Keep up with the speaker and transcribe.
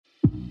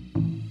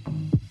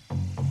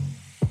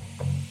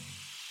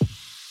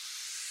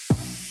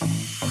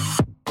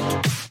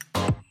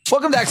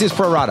Welcome to Axios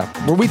Pro Rata,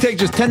 where we take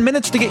just 10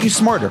 minutes to get you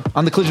smarter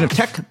on the collision of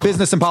tech,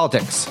 business, and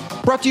politics.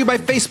 Brought to you by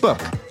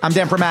Facebook. I'm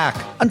Dan Primack.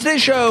 On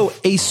today's show,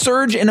 a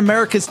surge in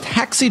America's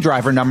taxi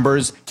driver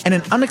numbers and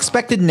an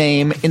unexpected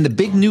name in the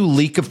big new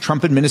leak of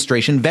Trump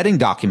administration vetting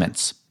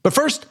documents. But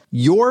first,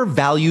 your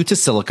value to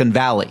Silicon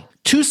Valley.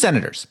 Two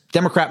senators,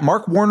 Democrat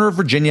Mark Warner of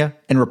Virginia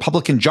and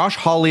Republican Josh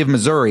Hawley of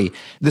Missouri,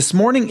 this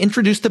morning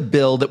introduced a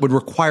bill that would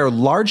require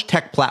large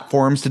tech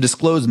platforms to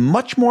disclose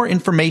much more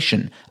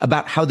information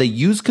about how they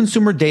use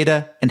consumer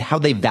data and how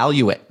they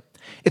value it.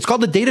 It's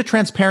called the Data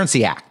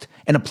Transparency Act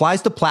and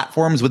applies to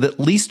platforms with at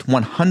least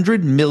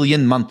 100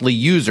 million monthly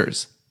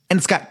users. And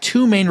it's got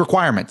two main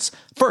requirements.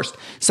 First,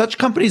 such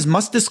companies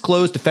must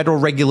disclose to federal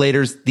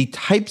regulators the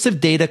types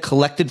of data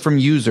collected from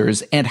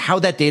users and how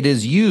that data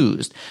is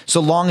used,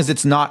 so long as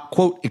it's not,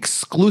 quote,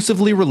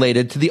 exclusively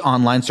related to the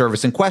online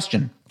service in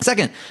question.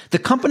 Second, the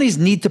companies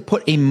need to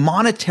put a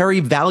monetary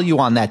value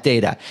on that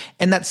data.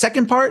 And that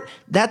second part,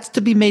 that's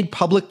to be made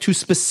public to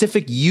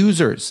specific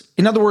users.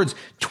 In other words,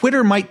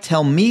 Twitter might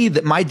tell me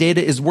that my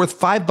data is worth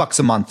 $5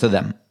 a month to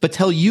them, but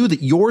tell you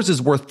that yours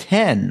is worth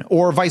 10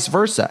 or vice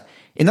versa.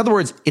 In other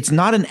words, it's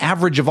not an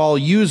average of all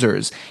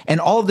users, and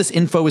all of this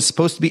info is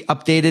supposed to be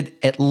updated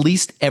at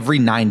least every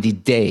 90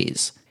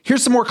 days.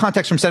 Here's some more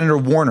context from Senator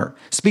Warner,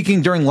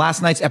 speaking during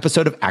last night's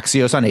episode of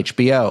Axios on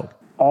HBO.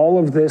 All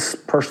of this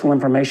personal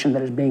information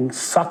that is being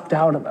sucked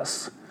out of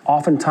us,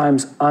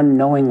 oftentimes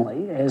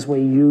unknowingly, as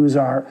we use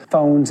our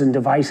phones and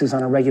devices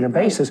on a regular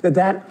basis,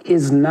 that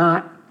is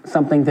not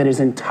something that is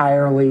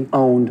entirely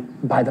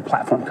owned by the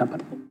platform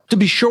company. To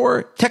be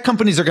sure, tech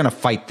companies are going to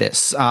fight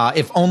this,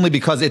 if only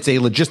because it's a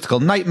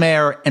logistical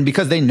nightmare and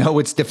because they know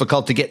it's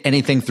difficult to get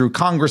anything through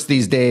Congress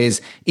these days,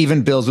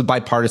 even bills with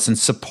bipartisan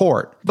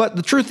support. But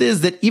the truth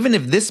is that even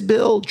if this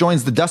bill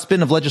joins the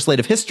dustbin of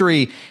legislative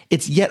history,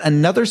 it's yet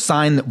another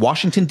sign that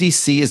Washington,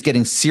 D.C. is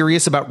getting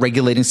serious about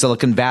regulating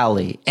Silicon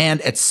Valley.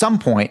 And at some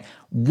point,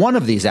 one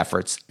of these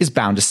efforts is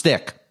bound to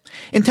stick.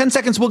 In 10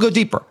 seconds, we'll go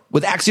deeper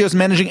with Axios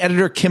managing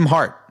editor Kim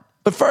Hart.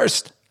 But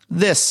first,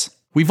 this.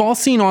 We've all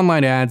seen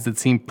online ads that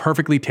seem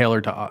perfectly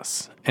tailored to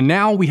us. And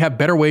now we have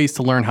better ways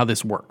to learn how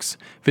this works.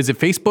 Visit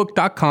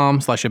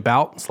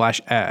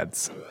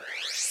facebook.com/about/ads.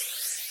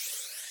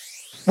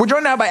 We're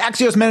joined now by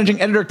Axios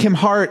managing editor Kim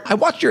Hart. I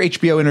watched your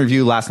HBO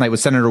interview last night with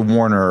Senator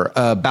Warner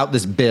about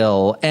this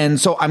bill. And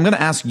so I'm going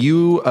to ask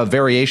you a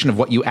variation of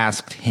what you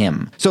asked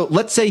him. So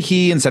let's say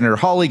he and Senator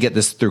Hawley get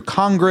this through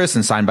Congress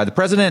and signed by the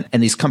president,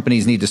 and these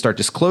companies need to start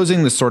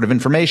disclosing this sort of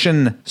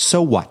information.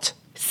 So what?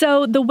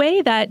 So the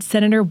way that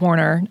Senator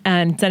Warner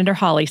and Senator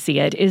Hawley see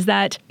it is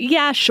that,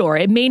 yeah, sure,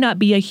 it may not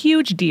be a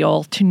huge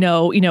deal to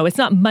know, it's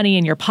not money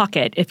in your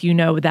pocket if you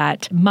know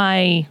that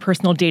my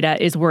personal data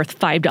is worth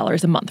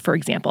 $5 a month, for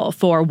example,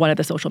 for one of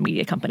the social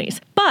media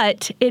companies.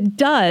 But it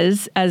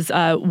does, as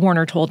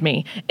Warner told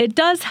me, it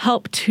does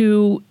help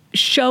to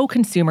show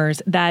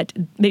consumers that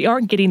they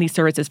aren't getting these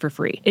services for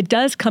free. It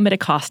does come at a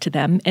cost to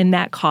them, and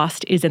that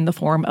cost is in the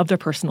form of their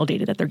personal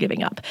data that they're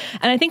giving up.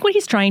 And I think what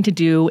he's trying to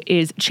do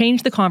is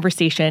change the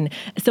conversation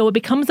so it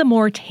becomes a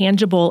more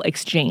tangible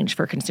exchange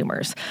for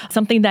consumers.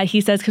 Something that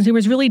he says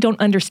consumers really don't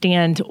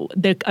understand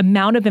the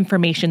amount of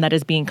information that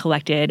is being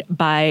collected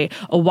by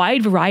a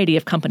wide variety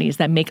of companies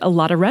that make a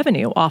lot of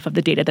revenue off of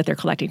the data that they're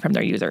collecting from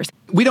their users.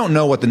 We don't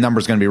know what the number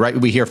is going to be, right?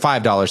 We hear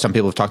 $5. Some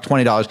people have talked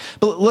 $20.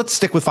 But let's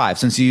stick with 5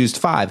 since you used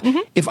 5.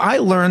 Mm-hmm. If I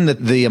learn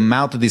that the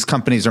amount that these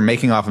companies are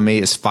making off of me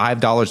is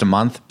 $5 a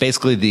month,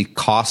 basically the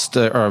cost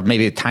or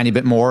maybe a tiny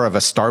bit more of a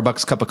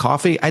Starbucks cup of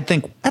coffee, I'd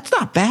think that's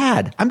not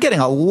bad. I'm getting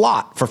a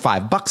lot for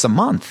 $5 a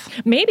month.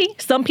 Maybe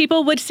some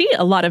people would see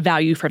a lot of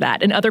value for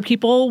that and other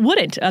people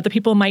wouldn't. Other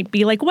people might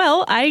be like,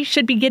 well, I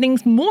should be getting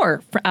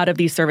more out of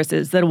these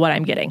services than what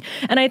I'm getting.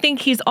 And I think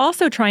he's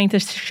also trying to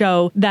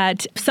show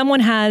that if someone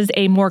has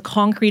a more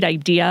concrete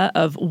idea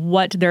of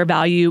what their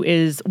value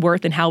is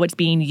worth and how it's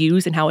being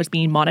used and how it's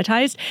being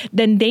monetized,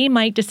 then they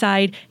might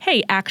decide,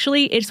 hey,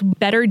 actually, it's a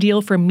better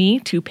deal for me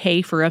to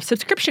pay for a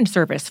subscription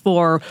service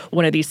for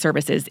one of these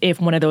services if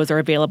one of those are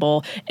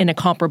available in a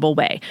comparable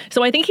way.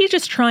 So I think he's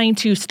just trying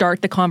to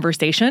start the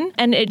conversation.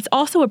 And it's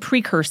also a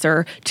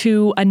precursor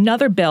to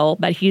another bill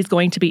that he's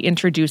going to be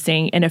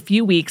introducing in a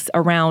few weeks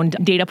around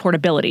data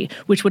portability,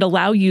 which would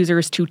allow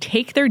users to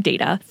take their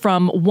data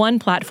from one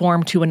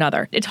platform to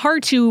another. It's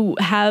hard to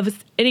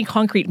have any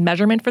concrete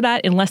measurement for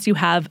that unless you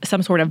have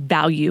some sort of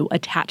value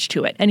attached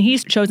to it. And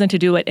he's chosen to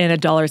do it in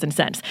dollars and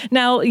cents.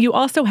 Now, you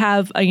also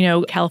have,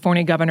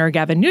 California Governor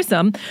Gavin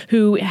Newsom,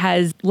 who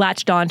has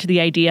latched on to the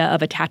idea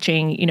of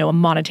attaching, a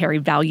monetary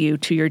value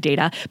to your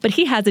data. But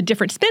he has a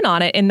different spin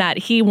on it in that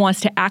he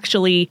wants to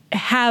actually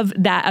have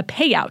that a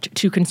payout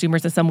to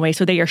consumers in some way.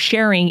 So they are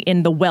sharing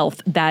in the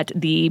wealth that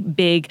the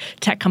big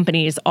tech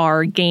companies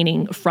are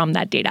gaining from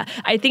that data.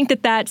 I think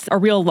that that's a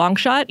real long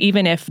shot,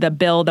 even if the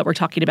bill that we're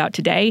talking about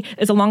today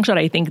is a long shot.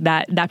 I think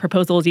that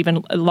proposal is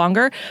even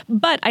longer.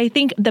 But I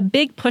think the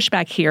big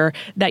pushback here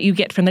that you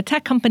get from the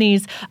tech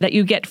companies, that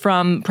you get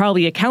from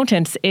probably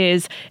accountants,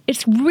 is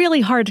it's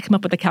really hard to come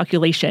up with a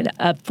calculation,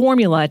 a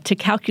formula to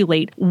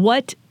calculate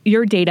what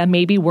your data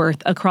may be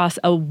worth across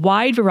a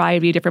wide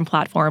variety of different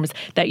platforms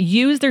that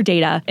use their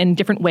data in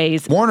different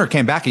ways. Warner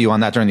came back at you on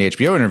that during the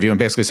HBO interview and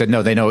basically said,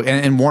 no, they know.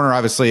 And Warner,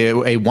 obviously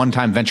a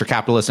one-time venture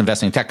capitalist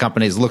investing in tech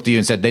companies, looked at you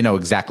and said they know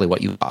exactly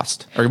what you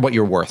lost, or what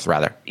you're worth,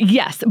 rather.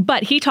 Yes,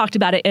 but he talked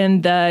about it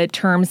in the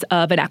terms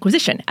of an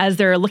acquisition, as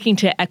they're looking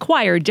to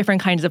acquire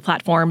different kinds of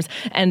platforms.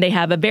 And they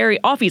have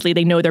obviously,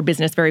 they know their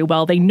business very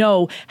well. They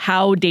know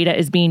how data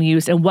is being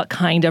used and what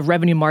kind of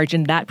revenue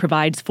margin that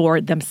provides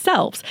for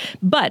themselves.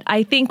 But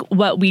I think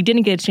what we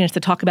didn't get a chance to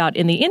talk about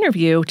in the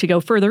interview, to go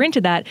further into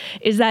that,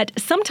 is that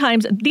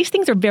sometimes these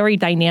things are very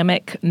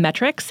dynamic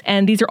metrics,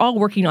 and these are all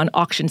working on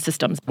auction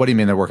systems. What do you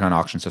mean they're working on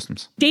auction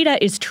systems?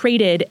 Data is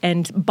traded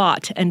and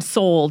bought and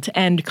sold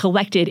and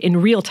collected in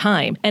real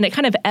time, and it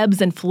kind of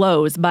ebbs and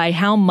flows by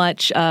how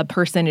much a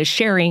person is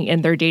sharing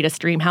in their data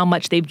stream, how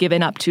much they've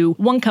given up to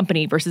one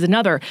company versus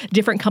another.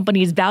 Different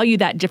companies value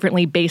that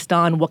differently based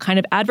on what kind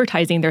of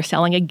advertising they're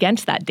selling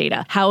against that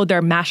data, how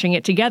they're mashing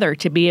it together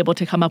to be able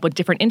to come up with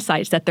different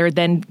insights that they're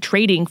then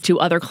trading to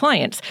other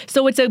clients.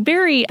 So it's a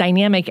very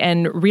dynamic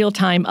and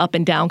real-time up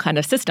and down kind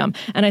of system.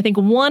 And I think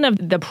one of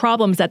the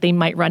problems that they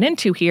might run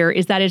into here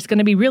is that it's going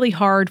to be really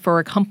hard for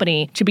a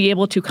company to be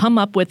able to come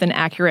up with an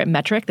accurate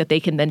metric that they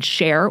can then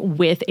share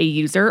with a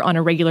user on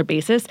a regular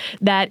basis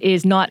that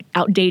is not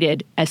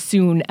outdated as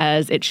soon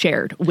as it's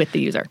shared with the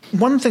user.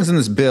 One of the things in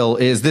this bill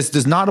is this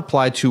does not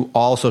apply to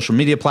all social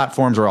media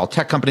platforms or all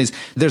tech companies.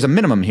 There's a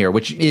minimum here,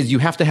 which is you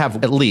have to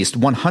have at least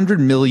 100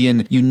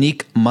 million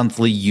unique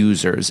monthly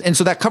users. And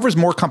so that covers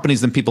more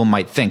companies than people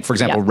might think. For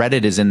example,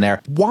 Reddit is in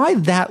there. Why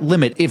that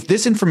limit? If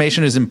this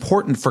information is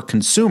important for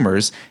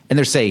consumers, and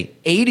there's, say,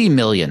 80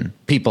 million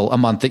people a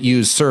month that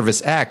use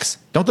service X,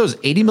 don't those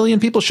 80 million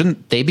people,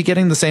 shouldn't they be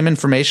getting the same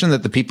information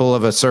that the people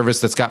of a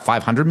service that's got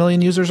 500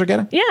 million users are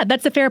getting? Yeah,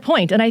 that's a fair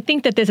point. And I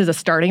think that this is a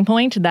starting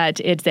point,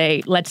 that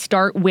let's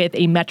start with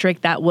a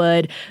metric that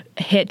would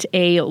hit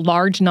a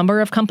large number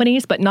of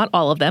companies, but not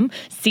all of them.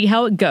 See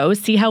how it goes,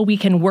 see how we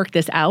can work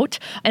this out.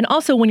 And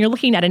also, when you're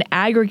looking at an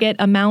aggregate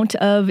amount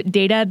of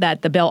data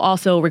that the bill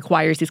also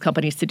requires these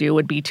companies to do,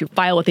 would be to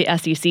file with the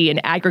SEC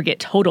an aggregate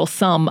total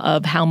sum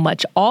of how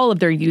much all of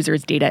their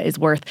users' data is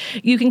worth.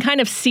 You can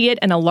kind of see it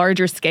in a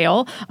larger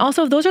scale.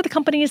 Also, those are the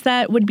companies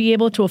that would be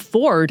able to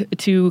afford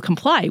to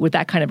comply with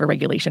that kind of a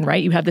regulation,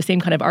 right? You have the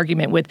same kind of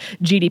argument with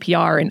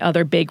GDPR and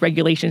other big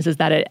regulations, is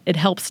that it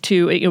helps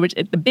to,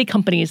 the big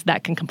companies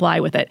that can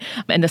comply with it,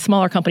 and the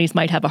smaller companies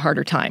might have a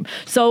harder time.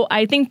 So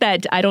I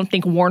don't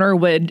think Warner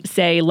would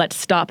say, let's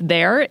stop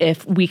there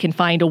if we can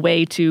find a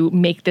way to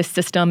make this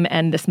system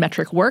and this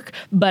metric work.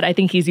 But I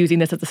think he's using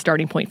this as a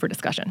starting point for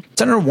discussion.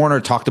 Senator Warner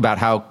talked about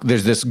how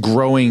there's this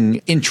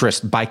growing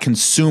interest by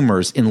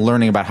consumers in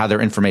learning about how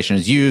their information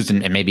is used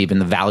and maybe even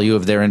the value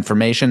of their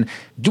information.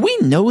 Do we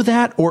know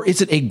that, or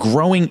is it a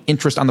growing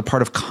interest on the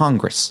part of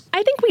Congress?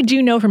 I think we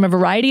do know from a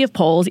variety of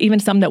polls, even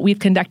some that we've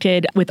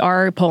conducted with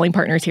our polling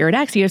partners here at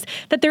Axios,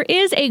 that there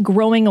is a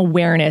growing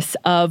awareness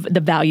of the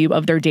value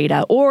of their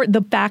data, or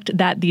the fact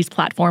that these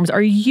platforms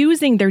are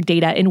using their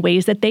data in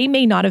ways that they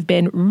may not have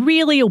been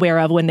really aware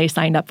of when they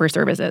signed up for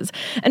services.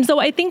 And so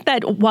I think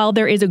that while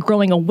there is a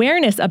growing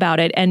awareness about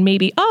it, and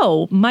maybe,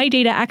 my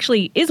data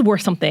actually is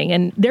worth something,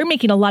 and they're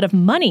making a lot of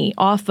money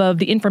off of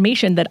the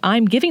information that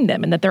I'm giving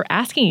them and that they're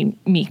asking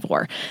me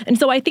for. And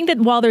so I think that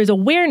while there's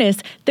awareness,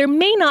 there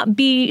may not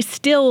be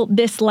still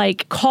this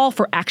call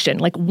for action,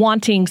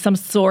 wanting some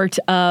sort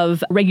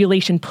of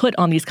regulation put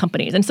on these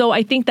companies. And so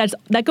I think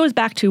that goes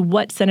back to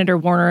what Senator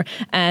Warner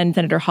and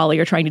Senator Hawley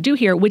are trying to do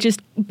here, which is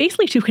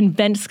basically to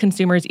convince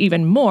consumers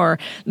even more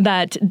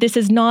that this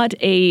is not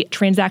a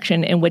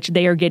transaction in which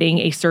they are getting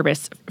a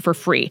service for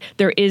free.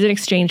 There is an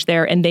exchange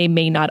there, and they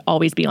may not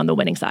always be on the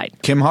winning side.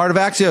 Kim Hart of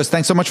Axios,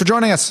 thanks so much for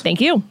joining us.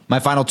 Thank you. My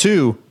final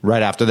two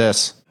right after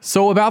this.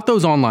 So about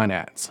those online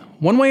ads.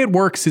 One way it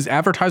works is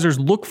advertisers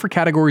look for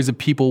categories of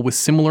people with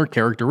similar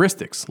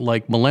characteristics,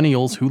 like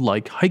millennials who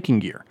like hiking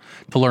gear.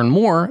 To learn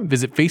more,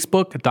 visit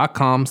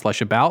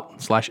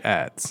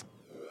facebook.com/about/ads.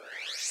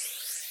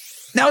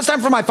 Now it's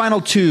time for my final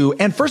two,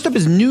 and first up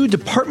is new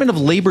Department of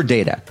Labor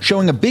data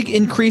showing a big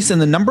increase in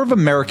the number of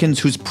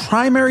Americans whose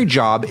primary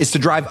job is to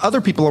drive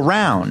other people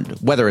around,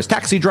 whether as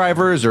taxi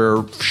drivers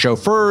or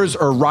chauffeurs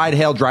or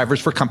ride-hail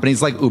drivers for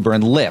companies like Uber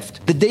and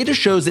Lyft. The data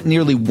shows that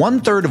nearly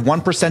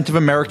 1% of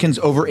Americans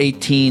over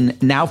 18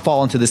 now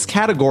fall into this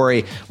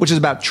category, which is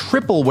about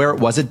triple where it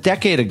was a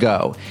decade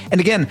ago.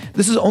 And again,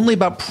 this is only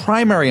about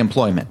primary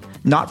employment,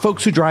 not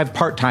folks who drive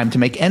part-time to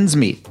make ends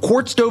meet.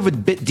 Quartz dove a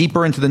bit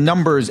deeper into the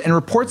numbers and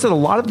reports that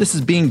a lot of this is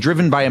being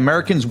driven by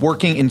Americans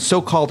working in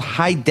so-called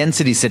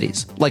high-density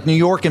cities, like New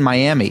York and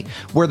Miami,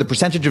 where the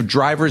percentage of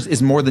drivers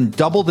is more than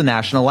double the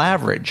national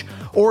average.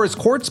 Or as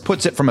Quartz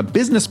puts it from a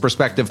business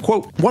perspective,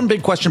 quote, one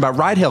big question about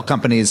ride-hail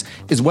companies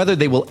is whether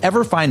they will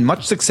ever find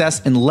much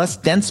success in less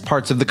dense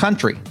parts of the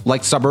country,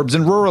 like suburbs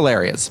and rural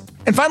areas.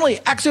 And finally,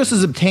 Axios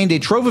has obtained a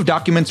trove of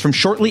documents from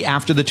shortly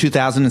after the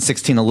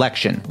 2016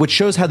 election, which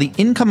shows how the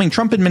incoming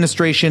Trump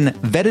administration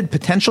vetted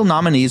potential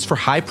nominees for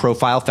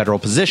high-profile federal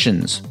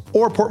positions.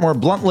 Or, put more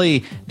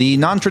bluntly, the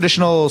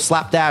non-traditional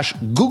slapdash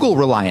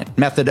Google-reliant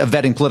method of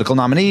vetting political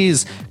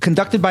nominees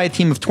conducted by a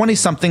team of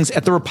 20-somethings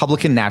at the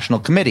Republican National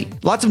Committee.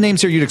 Lots of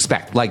names here you'd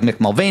expect, like Mick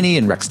Mulvaney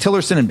and Rex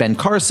Tillerson and Ben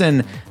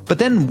Carson, but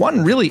then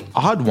one really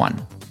odd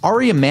one.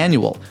 Ari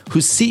Emanuel,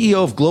 who's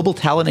CEO of global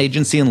talent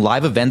agency and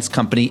live events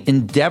company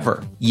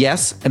Endeavor.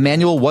 Yes,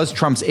 Emanuel was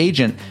Trump's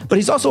agent, but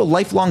he's also a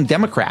lifelong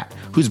Democrat,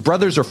 whose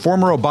brothers are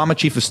former Obama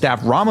Chief of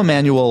Staff Rahm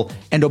Emanuel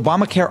and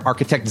Obamacare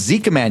architect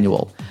Zeke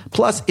Emanuel.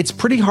 Plus, it's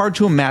pretty hard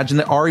to imagine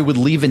that Ari would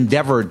leave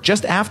Endeavor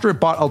just after it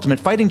bought Ultimate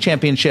Fighting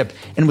Championship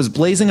and was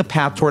blazing a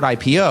path toward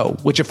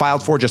IPO, which it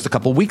filed for just a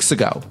couple weeks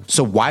ago.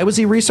 So why was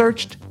he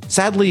researched?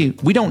 Sadly,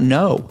 we don't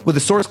know, with a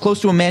source close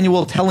to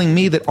Emanuel telling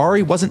me that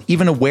Ari wasn't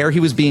even aware he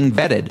was being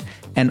vetted.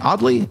 And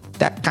oddly,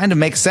 that kind of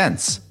makes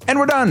sense. And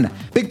we're done.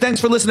 Big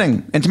thanks for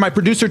listening. And to my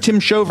producer, Tim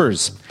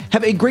Shovers.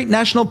 Have a great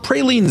National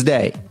Pralines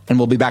Day. And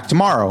we'll be back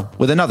tomorrow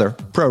with another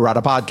Pro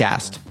Rata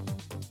podcast.